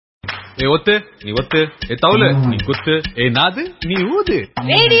ஏ ஒத்து நீ ஒத்து, ஏ தவுலு நீ குத்து, ஏ நாது நீ ஊது.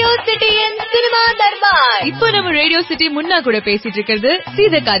 Radio சிட்டியின் cinema Darbar. இப்போ நம்ம ரேடியோ சிட்டி முன்னா கூட பேசிட்டு இருக்கிறது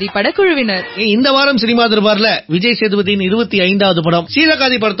சீதக்காதி படக்குழுவினர். இந்த வாரம் சினிமா தர்பார்ல விஜய் சேதுபதியின் 25வது படம்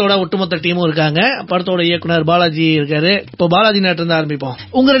சீதக்காதி படத்தோட ஒட்டுமொத்த டீமும் இருக்காங்க. படத்தோட இயக்குனர் பாலாஜி இருக்காரு. இப்போ பாலாஜி நாட்டு இருந்து ஆரம்பிப்போம்.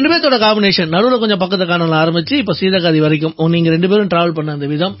 உங்க ரெண்டு பேரோட காம்பினேஷன் நடுவுல கொஞ்சம் பக்கத்து காணல ஆரம்பிச்சு இப்ப சீதக்காதி வரைக்கும் நீங்க ரெண்டு பேரும் டிராவல் பண்ண அந்த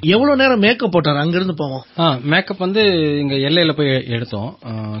விதம், எவ்வளவு நேரம் மேக்கப் போட்டாரு? அங்க இருந்து போவோம். மேக்கப் வந்து இங்க எல்லையில போய் எடுத்தோம்.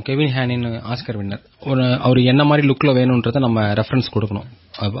 கெவின் ஹேனின் ஆஸ்கர் வின்னர். அவர் என்ன மாதிரி லுக்ல வேணும்ன்றத நம்ம ரெஃபரன்ஸ் கொடுக்கணும்.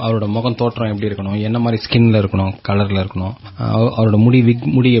 அவரோட முகம் தோற்றம் எப்படி இருக்கணும், என்ன மாதிரி ஸ்கின்ல இருக்கணும், கலர்ல இருக்கணும், அவரோட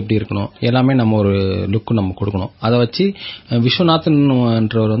முடி எப்படி இருக்கணும், எல்லாமே நம்ம ஒரு லுக் நம்ம கொடுக்கணும். அதை வச்சு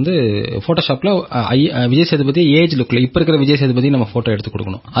விஸ்வநாத்ன்றவர் வந்து போட்டோஷாப்ல விஜய் சேதுபதி ஏஜ் லுக்ல இப்ப இருக்கிற விஜய் சேதுபதி நம்ம போட்டோ எடுத்து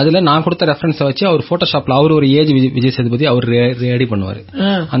கொடுக்கணும். அதுல நான் கொடுத்த ரெஃபரன்ஸை வச்சு அவர் போட்டோஷாப்ல அவர் ஒரு ஏஜ் விஜய் சேதுபதி அவர் ரெடி பண்ணுவாரு.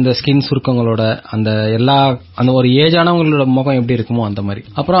 அந்த ஸ்கின் சுருக்கங்களோட அந்த ஒரு ஏஜானவங்களோட முகம் எப்படி இருக்குமோ அந்த மாதிரி.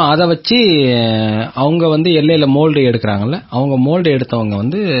 அப்புறம் அதை வச்சு அவங்க வந்து எல்லையில மோல்டு எடுக்கிறாங்கல்ல, அவங்க மோல்டு எடுத்தவங்க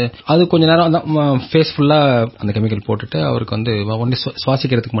வந்து அது கொஞ்ச நேரம் ஃபேஸ் ஃபுல்லா அந்த கெமிக்கல் போட்டுட்டு அவருக்கு வந்து ஒன்லி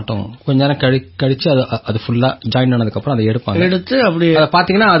சுவாசிக்கிறதுக்கு மட்டும் கொஞ்ச நேரம் கழிச்சு அது ஃபுல்லா ஜாயின் ஆனதுக்கு அப்புறம் அதை எடுப்பாங்க. எடுத்து அப்படியே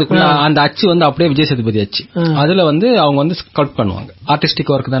பாத்தீங்கன்னா அதுக்குள்ள அந்த அச்சு வந்து அப்படியே விஜய் சேதுபதி அச்சு. அதுல வந்து அவங்க வந்து ஸ்கல்ப்ட் பண்ணுவாங்க.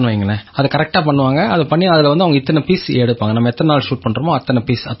 ஆர்டிஸ்டிக் ஒர்க் தான் வைங்களேன். அதை கரெக்டா பண்ணுவாங்க. அதை பண்ணி அதுல வந்து அவங்க இத்தனை பீஸ் எடுப்பாங்க. நம்ம எத்தனை நாள் ஷூட் பண்றோமோ அத்தனை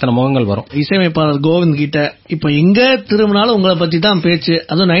பீஸ் அத்தனை முகங்கள் வரும். இசையமைப்பாளர் கோவிந்த் கிட்ட இப்ப எங்க திரும்பினாலும் உங்களை பத்தி தான் பேச்சு.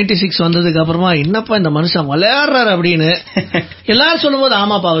 அதுவும் 96 வந்ததுக்கு அப்புறமா என்னப்பா இந்த மனுஷன் விளையாடுறாரு அப்படின்னு எல்லாரும் சொல்லும்போது,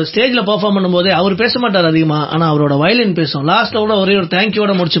 ஆமாப்பா அவர் ஸ்டேஜ்ல பெர்ஃபார்ம் பண்ணும்போது அவர் பேச மாட்டார் அதிகமா, ஆனா அவரோட வயலின் பேசும். லாஸ்ட்ல கூட ஒரே ஒரு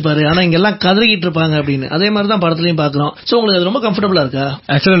தேங்க்யூட முடிச்சுப்பாரு. ஆனா இங்க எல்லாம் கதறிக்கிட்டு இருப்பாங்க அப்படின்னு. அதே மாதிரி தான் படத்துலயும் பாக்குறோம். சோ உங்களுக்கு அது ரொம்ப கம்ஃபர்டபுளா இருக்கா?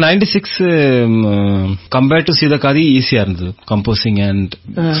 ஆக்சுவலா 96 கம்பேர்ட் டு சீதக்காதி ஈஸியா இருந்தது கம்போசிங் அண்ட்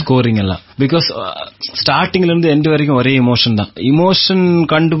ஸ்கோரிங் எல்லாம். பிகாஸ் ஸ்டார்டிங்ல இருந்து எண்ட் வரைக்கும் ஒரே இமோஷன் தான். இமோஷன்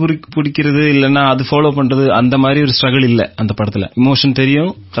கண்டுபிடிக்கிறது இல்லன்னா அது ஃபாலோ பண்றது அந்த மாதிரி ஒரு ஸ்ட்ரகிள் இல்ல அந்த படத்துல. இமோஷன்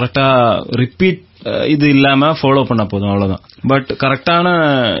தெரியும், கரெக்டா ரிப்பீட் இது இல்லாம ஃபாலோ பண்ண போதும், அவ்வளவுதான். பட் கரெக்டான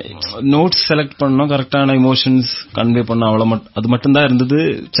நோட்ஸ் செலக்ட் பண்ணணும், கரெக்டான இமோஷன்ஸ் கன்வே பண்ண, அது மட்டும் தான் இருந்தது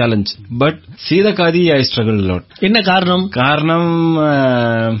challenge. But Seethakaathi I struggle lot. என்ன காரணம்?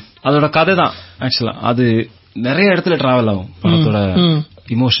 அதோட கதை தான். ஆக்சுவலா அது நிறைய இடத்துல டிராவல் ஆகும் படத்தோட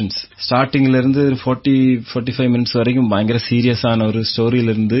இமோஷன்ஸ். ஸ்டார்டிங்ல இருந்து 40-45 மினிட்ஸ் வரைக்கும் பயங்கர சீரியஸான ஒரு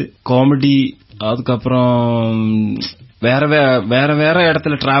ஸ்டோரியில இருந்து காமெடி, அதுக்கப்புறம் வேற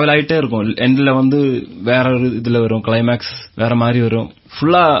இடத்துல டிராவல் ஆயிட்டே இருக்கும். எண்ட்ல வந்து வேற ஒரு இதுல வரும், கிளைமேக்ஸ் வேற மாதிரி வரும்.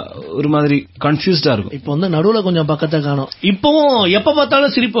 ஃபுல்லா ஒரு மாதிரி கன்ஃபியூஸ்டா இருக்கும். இப்போ வந்து நடுவுல கொஞ்சம் பக்கத்தை காணும். இப்பவும் எப்ப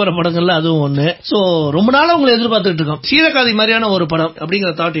பார்த்தாலும் சிரிப்பு வர படங்கள்ல அதுவும் ஒண்ணு. சோ ரொம்ப நாளா உங்களை எதிர்பார்த்துட்டு இருக்கோம் சீதக்காதி மாதிரியான ஒரு படம்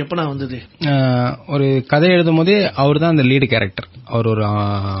அப்படிங்கிற தாட் எப்ப நான் வந்தது? ஒரு கதை எழுதும் போதே அவர் தான் அந்த லீடு கேரக்டர். அவர் ஒரு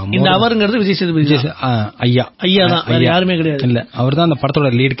இந்த அவருங்கிறது விஜய் சேதுபதி ஐயா தான், யாருமே கிடையாது. இல்ல, அவர் தான் அந்த படத்தோட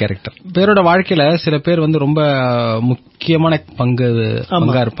லீடு கேரக்டர். பேரோட வாழ்க்கையில சில பேர் வந்து ரொம்ப முக்கியமான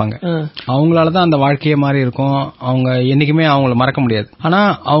பங்கா இருப்பாங்க. அவங்களாலதான் அந்த வாழ்க்கையே மாதிரி இருக்கும். அவங்க என்னைக்குமே அவங்கள மறக்க முடியாது. ஆனா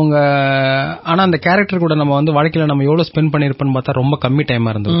அந்த கேரக்டர் கூட நம்ம வந்து வாழ்க்கையில நம்ம எவ்வளவு ஸ்பெண்ட் பண்ணிருப்போம்னு பார்த்தா ரொம்ப கம்மி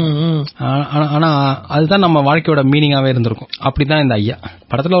டைமா இருந்தது. ஆனா அதுதான் நம்ம வாழ்க்கையோட மீனிங்காவே இருந்திருக்கும். அப்படிதான் இந்த ஐயா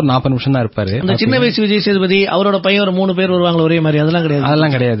படத்துல ஒரு 40 நிமிஷம் தான் இருப்பாரு. அந்த சின்ன வயசு விஜய் சேதுபதி அவரோட பையன் ஒரு 3 பேர் வருவாங்க ஒரே மாதிரி,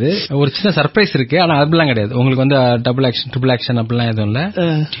 அதெல்லாம் கிடையாது. ஒரு சின்ன சர்ப்ரைஸ் இருக்கு, ஆனா அதெல்லாம் கிடையாது. உங்களுக்கு வந்து டபுள் ஆக்ஷன் ட்ரிபிள் ஆக்ஷன் அப்படிலாம் எதுவும் இல்ல.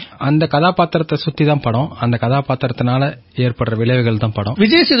 அந்த கதாபாத்திரத்தை சுத்தி தான் படம். அந்த கதாபாத்திரத்தினால ஏற்படுற விளைவுகள் தான் படம்.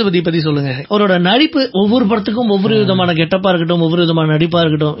 விஜய் சேதுபதி பத்தி சொல்லுங்க. அவரோட நடிப்பு ஒவ்வொரு படத்துக்கும் ஒவ்வொரு விதமான கெட்டப்பா இருக்கட்டும், ஒவ்வொரு விதமான நடிப்பா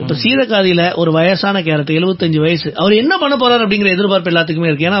இருக்கட்டும். இப்ப சீதக்காதியில ஒரு வயசான கேரக்டர், 75 வயசு, அவர் என்ன பண்ண போறாரு அப்படிங்கிற எதிர்பார்ப்பு எல்லாத்துக்குமே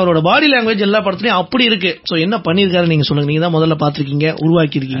இருக்கு. ஏன்னா அவரோட பாடி லாங்குவேஜ் எல்லா படத்துலயும் அப்படி இருக்கு. சோ என்ன பண்ணிருக்காரு நீங்க சொல்லுங்க. நீங்க தான் முதல்ல பாத்திருக்கீங்க,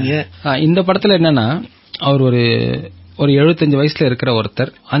 உருவாக்கி இருக்கீங்க. இந்த படத்துல என்னன்னா அவர் ஒரு 75 வயசுல இருக்கிற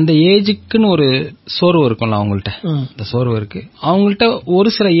ஒருத்தர், அந்த ஏஜுக்குன்னு ஒரு சோர்வு இருக்கும்ல அவங்கள்ட்ட. அந்த சோர்வு இருக்கு அவங்கள்ட்ட,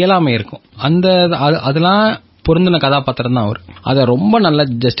 ஒரு சில இயலாமை இருக்கும். அதெல்லாம் பொருந்தின கதாபாத்திரம் தான் அவர். அதை ரொம்ப நல்லா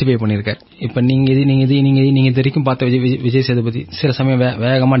ஜஸ்டிஃபை பண்ணிருக்காரு. இப்ப நீங்க இது வரைக்கும் பார்த்த விஜய் சேதுபதி சில சமயம்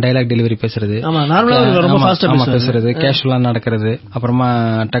வேகமா டைலாக் டெலிவரி பேசுறது, கேஷுவலா நடக்கிறது, அப்புறமா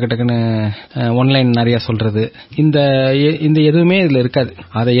டக்குன்னு ஒன்லைன் நிறைய சொல்றது, இந்த எதுவுமே இதுல இருக்காது.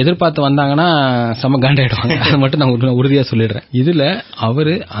 அதை எதிர்பார்த்து வந்தாங்கன்னா செம காண்டாயிடுவாங்க. அதை மட்டும் நான் உறுதியா சொல்லிடுறேன். இதுல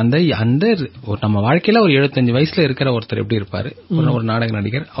அவரு அந்த நம்ம வாழ்க்கையில ஒரு 75 வயசுல இருக்கிற ஒருத்தர் எப்படி இருப்பாரு, ஒரு நாடக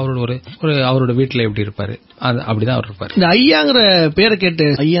நடிகர், அவரோட வீட்டுல எப்படி இருப்பாரு, அப்படிதான் அவர் இருப்பாரு. இந்த ஐயாங்கிற பேரை கேட்டு,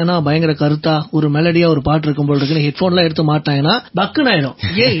 ஐயானா பயங்கர கருத்தா ஒரு மெலடியா ஒரு பாட்டு இருக்கும் போல இருக்கு, ஹெட்போன் எல்லாம் எடுத்து மாட்டாங்கன்னா பக்குன்னு ஆயிடும்.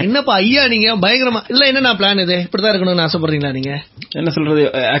 என்னப்பா ஐயா நீங்க பயங்கரமா இல்ல, என்ன பிளான் இது, இப்படிதான் இருக்கணும்னு ஆசைப்படுறீங்களா நீங்க? என்ன சொல்றது,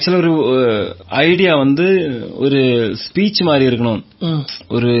 ஆக்சுவலா ஒரு ஐடியா வந்து ஒரு ஸ்பீச் மாதிரி இருக்கணும்,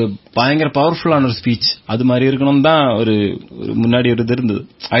 ஒரு பயங்கர பவர்ஃபுல்லான ஒரு ஸ்பீச் அது மாதிரி இருக்கணும் தான் ஒரு முன்னாடி ஒரு இது இருந்தது,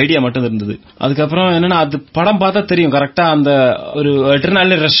 ஐடியா மட்டும் இருந்தது. அதுக்கப்புறம் என்னன்னா அது படம் பார்த்தா தெரியும் கரெக்டா அந்த ஒரு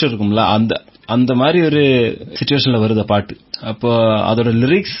எட்டர்னாலே ரஷ் இருக்கும்ல, அந்த மாதிரி ஒரு சிச்சுவேஷன்ல வருது பாட்டு. அப்போ அதோட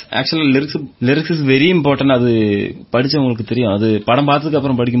லிரிக்ஸ் இஸ் வெரி இம்பார்ட்டன்ட். அது படிச்சவங்களுக்கு தெரியும். அது படம் பார்த்ததுக்கு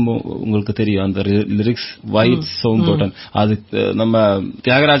அப்புறம் படிக்கும்போது உங்களுக்கு தெரியும் அந்த lyrics why it's so important. அது நம்ம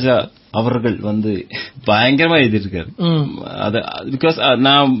தியாகராஜா அவர்கள் பயங்கரமா எழுதிருக்காரு. பிகாஸ்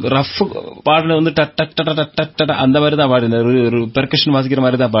நான் ரஃப் பாடல அந்த மாதிரி தான் பாடினேன். ஒரு பெர்கஷன் வாசிக்கிற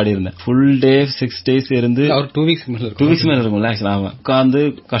மாதிரி தான் பாடியிருந்தேன். ஃபுல் டே 6 days இருந்து 2 weeks மேல இருக்கும். உட்காந்து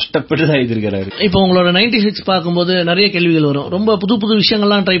கஷ்டப்பட்டு தான் எழுதிருக்காரு. இப்போ உங்களோட 96 பார்க்கும்போது நிறைய கேள்விகள் வரும். ரொம்ப புது புது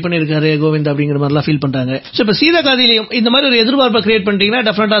விஷயங்கள்லாம் ட்ரை பண்ணிருக்காரு கோவிந்த் அப்படிங்கிற மாதிரி எல்லாம் ஃபீல் பண்றாங்க. இப்ப சீதகாதியிலையும் இந்த மாதிரி ஒரு எதிர்பார்ப்பை கிரியேட் பண்ணிட்டீங்கன்னா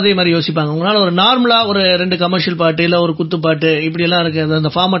டெஃபினட்டா அதே மாதிரி யோசிப்பாங்க. உங்களால ஒரு நார்மலா ஒரு 2 கமர்ஷியல் பாட்டு இல்ல ஒரு குத்து பாட்டு இப்படி எல்லாம் இருக்கு.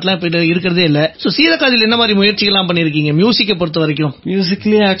 அந்த ஃபார்மட்லாம் இருக்கிறதே இல்ல. சோ சீதகாதியில் என்ன மாதிரி முயற்சிகள் பண்ணிருக்கீங்க மியூசிக்கை பொறுத்த வரைக்கும்?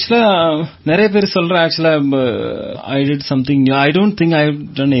 மியூசிக்லி ஆக்சுவலா நிறைய பேர் சொல்றேன். ஆக்சுவலா I did something new. I don't think I have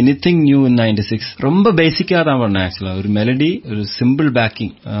done anything new in 96. ரொம்ப பேசிக்கா தான் பண்ணேன். ஆக்சுவலா ஒரு மெலடி, ஒரு சிம்பிள்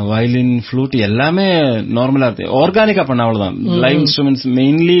பேக்கிங், வயலின், ஃப்ளூட் எல்லாமே நார்மலா இருக்கு. ஆர்கானிக்கா பண்ண அவ்வளவுதான். Live instruments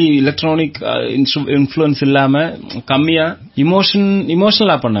mainly electronic influence இல்லாம கம்மியா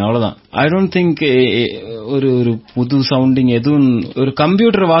இமோஷனலா பண்ண அவ்வளவுதான். ஐ டோன்ட் திங்க் ஒரு புது சவுண்டிங் எதுவும். ஒரு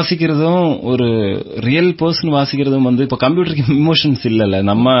கம்ப்யூட்டர் வாசிக்கிறதும் ஒரு ரியல் பர்சன் வாசிக்கிறதும் இப்ப கம்ப்யூட்டருக்கு இமோஷன்ஸ் இல்ல.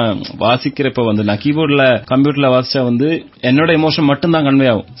 நம்ம வாசிக்கிறப்ப நான் கீபோர்ட்ல கம்ப்யூட்டர்ல வாசிச்சா என்னோட இமோஷன் மட்டும் தான் கன்வே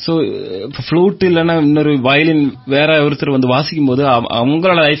ஆகும். சோ ஃப்ளூட் இல்லன்னா இன்னொரு வயலின் வேற ஒருத்தர் வாசிக்கும் போது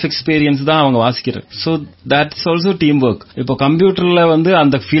அவங்களோட லைஃப் எக்ஸ்பீரியன்ஸ் தான் அவங்க வாசிக்கிறார். So that's also team work. இப்போ கம்ப்யூட்டர்ல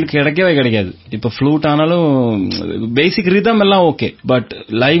அந்த ஃபீல் கிடைக்கவே கிடைக்காது. இப்ப ஃப்ளூட் ஆனாலும் பேசிக் ரிதம் எல்லாம் ஓகே. பட்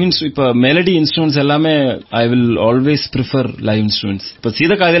லைவ் இப்ப மெலடி இன்ஸ்ட்ருமெண்ட்ஸ் எல்லாமே I will always prefer live instruments. இப்ப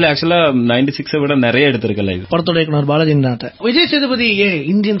சீதகாதியில ஆக்சுவலா 96 விட நிறைய எடுத்திருக்க லைவ். படத்தோட இயக்குனர் பாலாஜி நாட்ட விஜய் சேதுபதி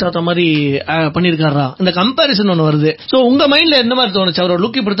இந்தியன் தாத்தா மாதிரி பண்ணிருக்காரா இந்த கம்பாரிசன் ஒண்ணு வருது. சோ உங்க மைண்ட்ல என்ன மாதிரி தோணுச்சு? அவரோட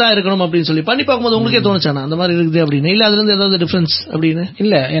லுக் இப்படித்தான் இருக்கணும் அப்படின்னு சொல்லி பண்ணி பார்க்கும்போது உங்களுக்கே தோணுச்சானா அந்த மாதிரி இருக்குது அப்படின்னு? இல்ல அதுல இருந்து ஏதாவது டிஃபரன்ஸ் அப்படின்னு?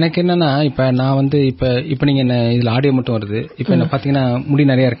 இல்ல எனக்கு என்னன்னா இப்ப நான் இப்ப நீங்க என்ன இதுல ஆடியோ மட்டும் வருது. இப்ப என்ன பாத்தீங்கன்னா முடி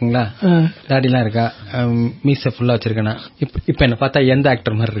நிறைய இருக்குங்களா, தாடி எல்லாம் இருக்கா, மீச ஃபுல்லா வச்சிருக்கேனா? இப்ப என்ன பார்த்தா எந்த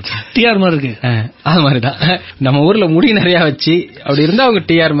ஆக்டர் மாதிரி இருக்கு? டிஆர் மாதிரி இருக்கு. அது மாதிரிதான் நம்ம ஊர்ல முடி நிறைய வச்சு அப்படி இருந்தா அவங்க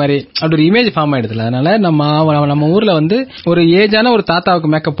டிஆர் மாதிரி அப்படி ஒரு இமேஜ் ஃபார்ம் ஆயிடுதுல. அதனால நம்ம ஊர்ல ஒரு ஏஜான ஒரு தாத்தாவுக்கு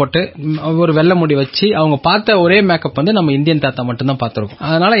மேக்கப் போட்டு ஒரு வெள்ளை முடி வச்சு அவங்க பார்த்த ஒரே மேக்கப் நம்ம இந்தியன் தாத்தா மட்டும் தான் பார்த்திருக்கோம்.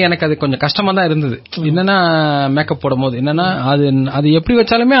 அதனால எனக்கு அது கொஞ்சம் கஷ்டமா தான் இருந்தது. என்னன்னா மேக்கப் போடும் போது என்னன்னா அது எப்படி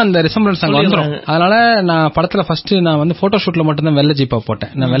வச்சாலுமே அந்த ரிசம்பிளன்ஸ் அங்க வந்துடும். அதனால நான் படத்துல ஃபர்ஸ்ட் நான் போட்டோ ஷூட்ல மட்டும் தான் வெள்ளை ஜீப்பா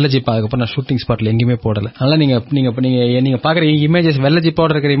போட்டேன். நான் வெள்ளை ஜீப்பா அதுக்கப்புறம் நான் ஷூட்டிங் ஸ்பாட்ல எங்கேயுமே போடல. அதனால நீங்க பாக்குற இமேஜஸ் வெள்ளை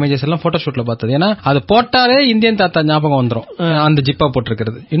ஜீப்போட இருக்கிற இமேஜஸ் எல்லாம் போட்டோ ஷூட்ல பார்த்தது. ஏன்னா அது போட்டாலே இந்தியன் தாத்தா ஞாபகம் வந்துடும் அந்த ஜிப்பா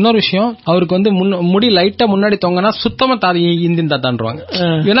போட்டிருக்கிறது. இன்னொரு விஷயம் அவருக்கு முடி லைட்டா முன்னாடி தொங்கினா சுத்தமா இந்தியன் தாத்தான்றாங்க.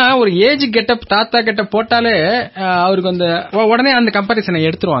 ஏன்னா ஒரு ஏஜ் கெட்டப் தாத்தா கெட்டப் போட்டாலே அவருக்கு உடனே அந்த கம்பாரிசனை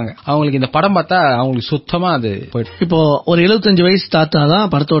எடுத்துருவாங்க. அவங்களுக்கு இந்த படம் பார்த்தா அவங்களுக்கு சுத்தமா அது போயிட்டு. இப்போ ஒரு 75 வயசு தாத்தா தான்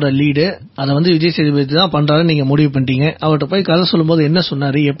படத்தோட லீடு. அதை விஜய் சேதுபதி தான் பண்றாரு நீங்க முடிவு பண்ணிட்டீங்க. அவர்கிட்ட போய் கதை சொல்லும் போது என்ன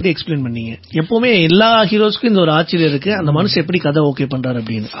சொன்னாரு, எப்படி எக்ஸ்பிளைன் பண்ணீங்க? எப்பவுமே எல்லா ஹீரோஸ்க்கும் இந்த ஒரு ஆச்சரியம் இருக்கு, அந்த மனுஷன் எப்படி கதை ஓகே பண்றாரு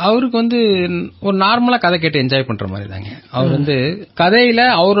அப்படின்னு. அவருக்கு ஒரு நார்மலா கதை கேட்டு என்ஜாய் பண்ற மாதிரி தாங்க. அவர் கதையில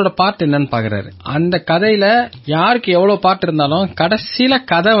அவரோட பார்ட் என்னன்னு பாக்குறாரு. அந்த கதையில யாருக்கு எவ்வளவு பார்ட் இருந்தாலும் கடைசியில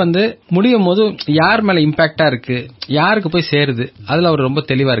கதை முடியும் போது யார் மேல இம்பாக்டா இருக்கு, யாருக்கு போய் சேருது, அதுல அவர் ரொம்ப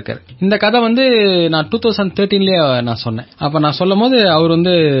தெளிவா இருக்காரு. இந்த கதை நான் 2013லயே நான் சொன்னேன். அப்ப நான் சொல்லும் போது அவர்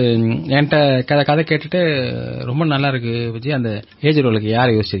என்கிட்ட கதை கேட்டுட்டு ரொம்ப நல்லா இருக்கு விஜய், அந்த ஏஜ் ரோலுக்கு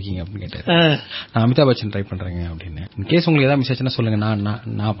யாரை யோசிச்சிருக்கீங்க அப்படின்னு கேட்டாரு. நான் அமிதாப் பச்சன் ட்ரை பண்றேங்க அப்படின்னு. கேஸ் உங்களுக்கு ஏதாவது மிஸ் ஆச்சுன்னா சொல்லுங்க,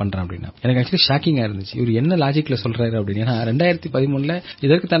 நான் பண்றேன் அப்படின்னா. எனக்கு ஆக்சுவலி ஷாக்கிங்கா இருந்துச்சு இவர் என்ன லாஜிக்ல சொல்றாரு அப்படின்னு. ஏன்னா 2013ல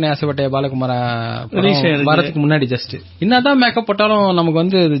இதற்கு தானே ஆசைப்பட்ட பாலகுமாரா வரதுக்கு முன்னாடி ஜஸ்ட் என்னதான் மேக்கப் போட்டாலும்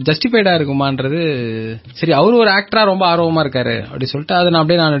நமக்கு ஜஸ்டிஃபைடா இருக்குமான்றது. சரி அவரு ஒரு ஆக்டரா ரொம்ப ஆர்வமா இருக்காரு அப்படி சொல்லிட்டு அதை நான்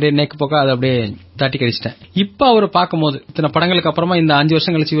அப்படியே நேக்கு போக்க அதை அப்படியே தட்டி கழிச்சிட்டேன். இப்ப அவரை பார்க்கும்போது இத்தனை படங்களுக்கு அப்புறமா இந்த 5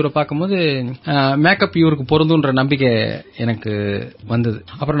 வருஷம் கழிச்சு இவரை பார்க்கும்போது மேக்கப் இவருக்கு பொருந்துன்ற நம்பிக்கை எனக்கு வந்தது.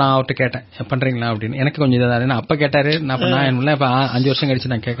 அப்புறம் நான் அவர்கிட்ட கேட்டேன் பண்றீங்களா அப்படின்னு. எனக்கு கொஞ்சம் இதாக அப்ப கேட்டாரு. நான் 5 வருஷம்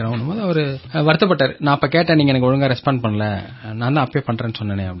கழிச்சு நான் கேட்கறேன். அவரு வருத்தப்பட்டாரு. நான் அப்ப கேட்டேன் நீங்க எனக்கு ஒழுங்கா ரெஸ்பாண்ட் பண்ணல, நான் தான் அப்பயே பண்றேன்னு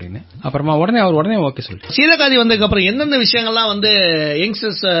சொன்னேன் அப்படின்னு. அப்புறமா உடனே ஓகே சொல்லிட்டு. சீதகாதி வந்ததுக்கு அப்புறம் எந்தெந்த விஷயங்கள்லாம்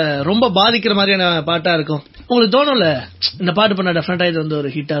யங்ஸ்டர்ஸ் ரொம்ப பாதிக்கிற மாதிரியான பாட்டா இருக்கும் உங்களுக்கு தோணும்ல, இந்த பாட்டு பண்ண டெஃபினட்டா இது ஒரு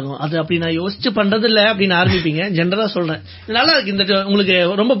ஹிட் ஆகும், அது அப்படி நான் யோசிச்சு பண்றது இல்ல அப்படின்னு ஆரம்பிப்பீங்க. ஜெனரலா சொல்றேன், நல்லா இருக்கு இந்த உங்களுக்கு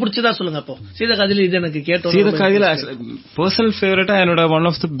ரொம்ப பிடிச்சதா சொல்லுங்க. அப்போ சீதகாதியில இது எனக்கு கேட்டோம். சீதகாதியில பர்சனல் ஃபேவரட்டா என்னோட one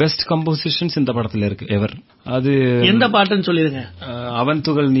of the best compositions இந்த படத்துல இருக்கு எவர். அது எந்த பாட்டுன்னு சொல்லிருங்க. அவன்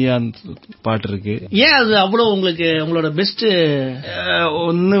துகள் நீயா பாட்டு இருக்கு. ஏன் அது அவ்வளவு உங்களுக்கு உங்களோட பெஸ்ட்?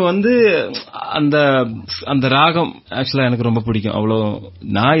 ஒன்னு அந்த ராகம் ஆக்சுவலா எனக்கு ரொம்ப பிடிக்கும். அவ்வளவு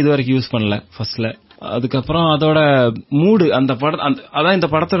நான் இது வரைக்கும் யூஸ் பண்ணல. ஃபர்ஸ்ட்ல அதுக்கப்புறம் அதோட மூடு, அந்த படம் அதான் இந்த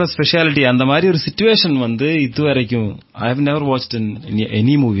படத்தோட ஸ்பெஷாலிட்டி. அந்த மாதிரி ஒரு சிச்சுவேஷன் வந்து இதுவரைக்கும் I have never watched in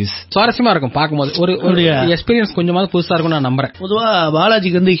any movies. சுவாரஸ்யமா இருக்கும் பாக்கும்போது, ஒரு எக்ஸ்பீரியன்ஸ் கொஞ்சமாவது புதுசா இருக்கும் நான் நம்புறேன். பொதுவா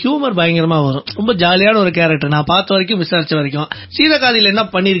பாலாஜிக்கு வந்து ஹியூமர் பயங்கரமா வரும். ரொம்ப ஜாலியான ஒரு கேரக்டர் நான் பார்த்த வரைக்கும், விசாரிச்ச வரைக்கும். சீதகாதியில என்ன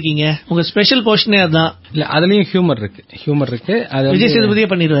பண்ணிருக்கீங்க? உங்க ஸ்பெஷல் போர்ஷனே அதான். இல்ல அதுலயும் ஹியூமர் இருக்கு. அது விஜய் சேதுபதியே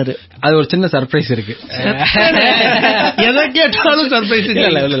பண்ணிடுவாரு. அது ஒரு சின்ன சர்ப்ரைஸ் இருக்கு. எதை கேட்டாலும் சர்ப்ரைஸ்.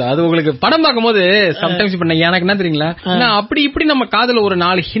 இல்ல அது உங்களுக்கு படம் பார்க்கும்போது சம்டைம்ஸ் இப்ப எனக்கு என்ன தெரியுங்களா, அப்படி இப்படி நம்ம காதுல ஒரு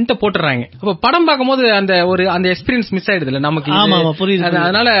 4 ஹிண்ட் போட்டுறாங்க. அப்ப படம் பார்க்கும்போது அந்த எக்ஸ்பீரியன்ஸ் மிஸ் ஆயிடுது இல்ல நமக்கு. புரியுது.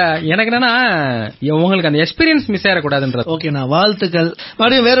 அதனால எனக்கு என்னன்னா உங்களுக்கு அந்த எக்ஸ்பீரியன்ஸ் மிஸ் ஆயிடக்கூடாதுன்றது. ஓகே, நான் வாழ்த்துக்கள்.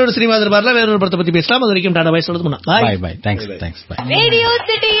 மறுபடியும் வேற ஒரு சினிமா தர்பார்ல வேற ஒரு படத்தை பத்தி பேசலாம். அது வரைக்கும் டாடா பை சொல்லுங்க. Bye. Thanks. Bye. Radio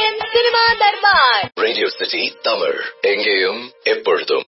City cinema Darbar. Radio City Tamil, எங்கேயும் எப்பொழுதும்.